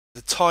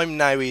The time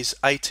now is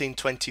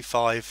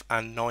 18:25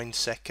 and 9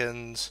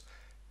 seconds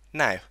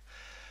now.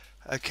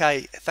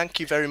 Okay, thank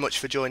you very much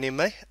for joining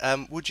me.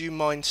 Would you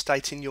mind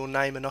stating your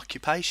name and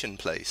occupation,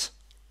 please?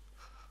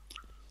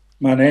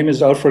 My name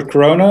is Alfred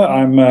Kroner.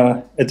 I'm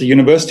at the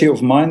University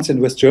of Mainz in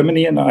West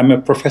Germany, and I'm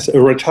a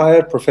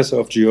retired professor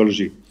of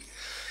geology.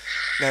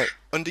 Now,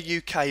 under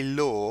UK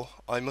law,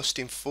 I must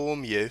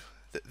inform you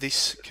that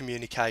this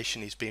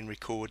communication is being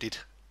recorded.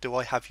 Do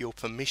I have your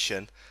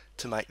permission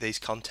to make these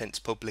contents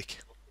public?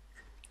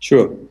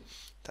 Sure.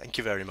 Thank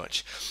you very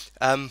much.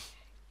 Now,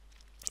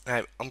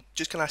 I'm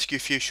just going to ask you a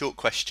few short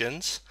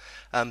questions.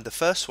 The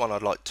first one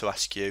I'd like to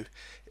ask you,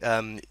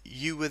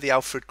 you were the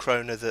Alfred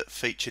Kroner that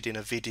featured in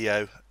a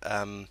video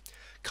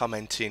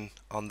commenting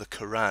on the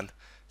Koran.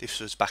 This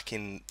was back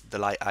in the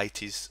late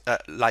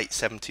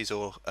 70s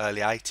or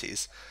early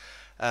 80s.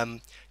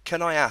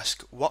 Can I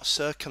ask what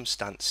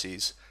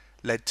circumstances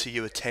led to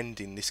you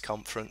attending this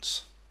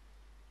conference?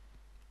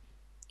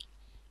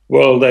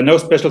 Well, there are no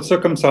special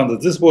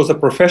circumstances. This was a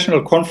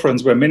professional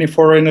conference where many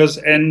foreigners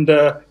and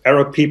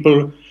Arab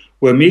people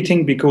were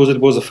meeting because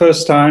it was the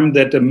first time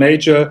that a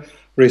major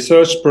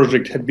research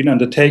project had been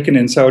undertaken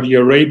in Saudi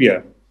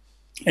Arabia.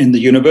 And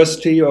the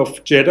University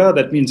of Jeddah,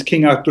 that means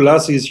King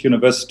Abdulaziz's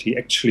University,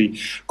 actually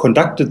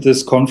conducted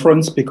this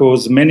conference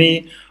because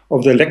many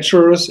of the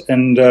lecturers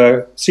and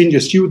senior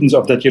students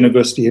of that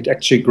university had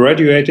actually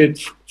graduated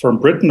from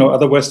Britain or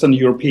other Western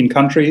European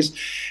countries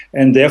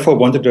and therefore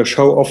wanted to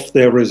show off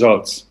their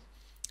results.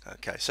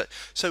 Okay,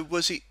 so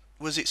was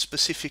it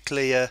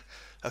specifically a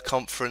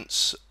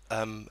conference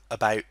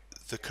about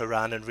the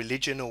Quran and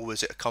religion, or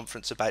was it a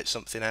conference about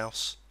something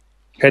else?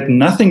 Had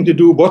nothing to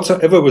do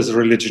whatsoever with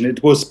religion.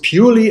 It was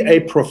purely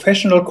a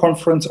professional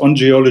conference on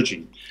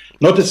geology.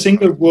 Not a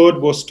single word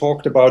was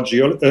talked about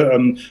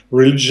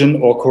religion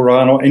or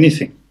Quran or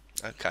anything.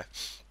 Okay.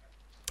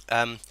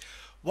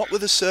 What were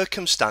the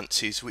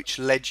circumstances which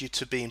led you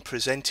to being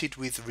presented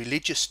with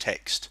religious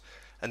text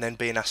and then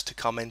being asked to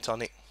comment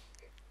on it?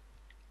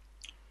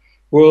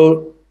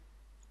 Well,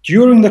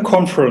 during the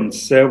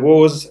conference, there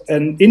was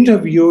an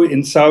interview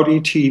in Saudi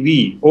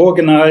TV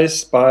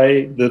organized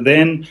by the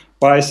then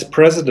vice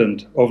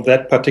president of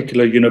that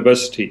particular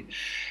university.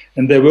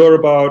 And there were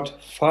about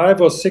 5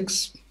 or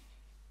 6,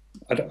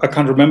 I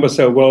can't remember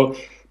so well,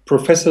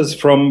 professors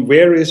from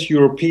various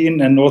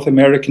European and North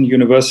American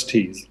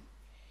universities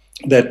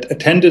that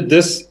attended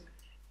this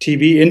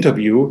TV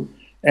interview.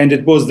 And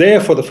it was there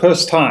for the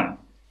first time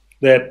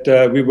that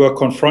we were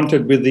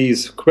confronted with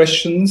these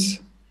questions.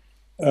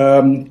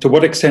 To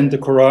what extent the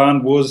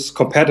Quran was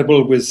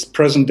compatible with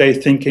present-day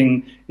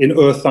thinking in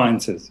earth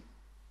sciences.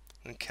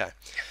 Okay.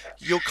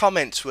 Your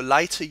comments were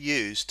later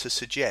used to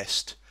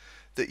suggest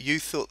that you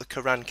thought the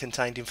Quran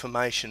contained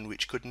information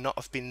which could not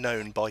have been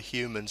known by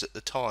humans at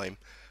the time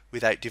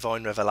without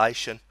divine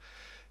revelation.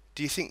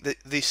 Do you think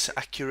that this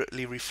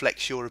accurately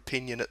reflects your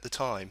opinion at the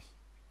time?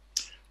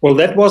 Well,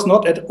 that was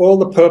not at all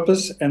the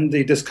purpose and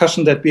the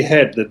discussion that we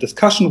had. The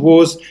discussion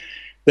was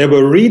they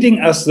were reading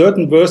us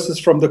certain verses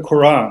from the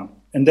Quran.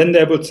 And then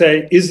they would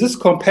say, is this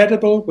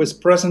compatible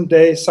with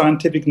present-day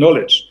scientific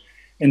knowledge?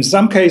 In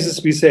some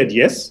cases, we said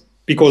yes,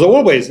 because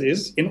always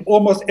is. In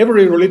almost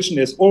every religion,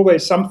 there's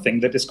always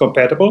something that is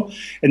compatible.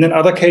 And in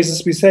other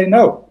cases, we say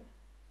no.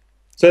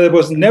 So there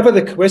was never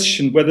the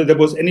question whether there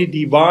was any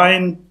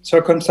divine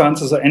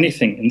circumstances or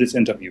anything in this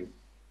interview.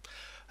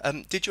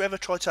 Did you ever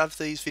try to have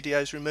these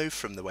videos removed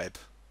from the web?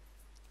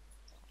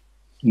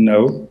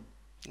 No.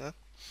 No?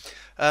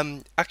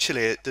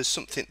 Actually, there's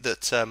something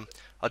that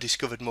I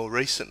discovered more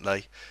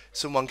recently.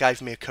 Someone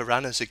gave me a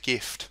Quran as a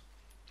gift,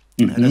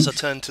 and as I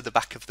turned to the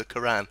back of the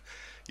Quran,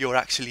 you're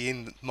actually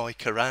in my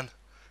Quran.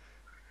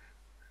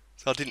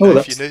 So I didn't know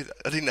if you knew that.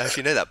 I didn't know if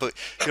you knew that, but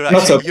you're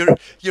actually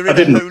you're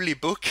in a holy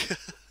book.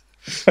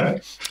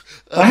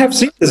 I have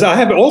seen this. I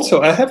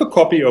have a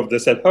copy of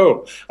this at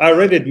home. I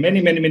read it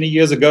many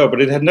years ago,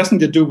 but it had nothing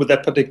to do with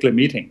that particular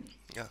meeting.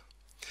 Yeah.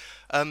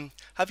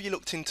 Have you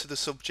looked into the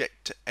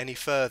subject any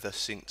further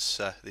since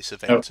this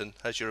event, and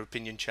has your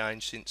opinion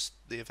changed since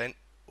the event?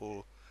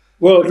 Or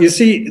well, you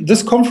see,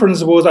 this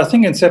conference was, I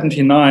think, in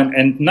 '79,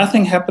 and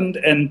nothing happened.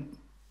 And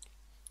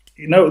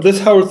you know, this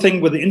whole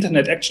thing with the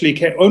internet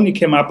actually only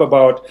came up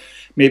about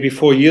maybe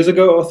 4 years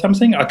ago or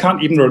something. I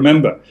can't even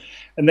remember.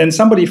 And then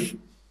somebody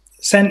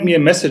sent me a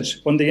message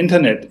on the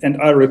internet,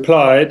 and I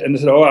replied and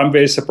said, oh, I'm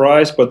very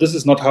surprised, but this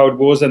is not how it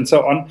was, and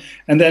so on.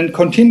 And then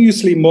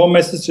continuously more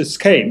messages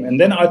came. And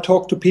then I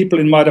talked to people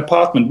in my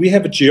department. We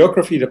have a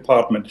geography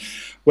department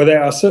where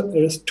there are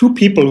 2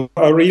 people who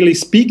are really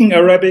speaking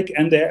Arabic,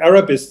 and they're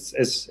Arabists,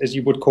 as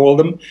you would call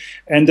them,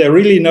 and they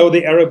really know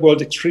the Arab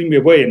world extremely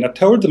well. And I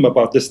told them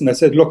about this, and I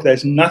said, look,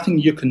 there's nothing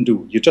you can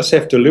do. You just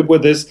have to live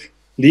with this,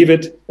 leave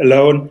it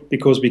alone,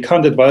 because we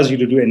can't advise you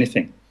to do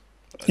anything.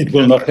 It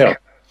will not help.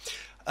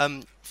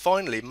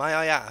 Finally, may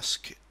I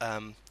ask,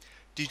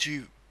 did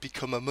you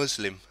become a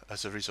Muslim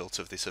as a result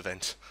of this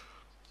event?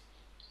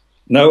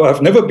 No,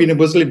 I've never been a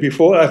Muslim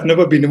before. I've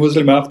never been a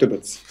Muslim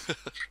afterwards.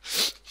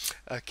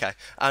 Okay.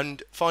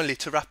 And finally,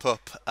 to wrap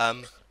up,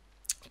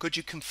 could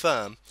you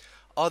confirm,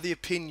 Are the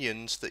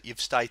opinions that you've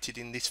stated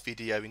in this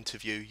video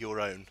interview your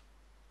own?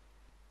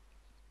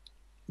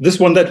 This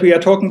one that we are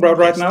talking about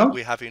right now? That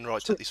we're having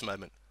right at this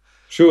moment.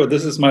 Sure,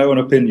 this is my own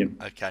opinion.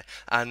 Okay.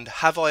 And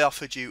have I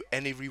offered you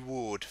any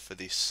reward for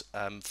this,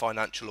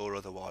 financial or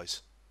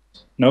otherwise?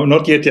 No,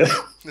 not yet. Yeah.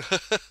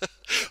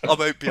 I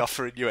won't be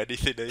offering you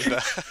anything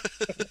either.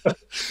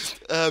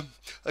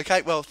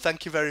 Okay, well,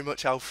 thank you very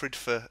much, Alfred,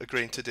 for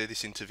agreeing to do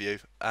this interview,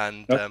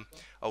 and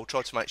I will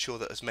try to make sure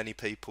that as many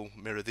people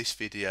mirror this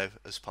video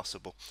as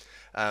possible.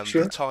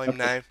 Sure. The time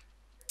now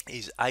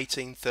is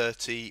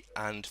 18:30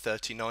 and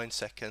 39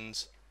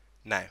 seconds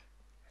now.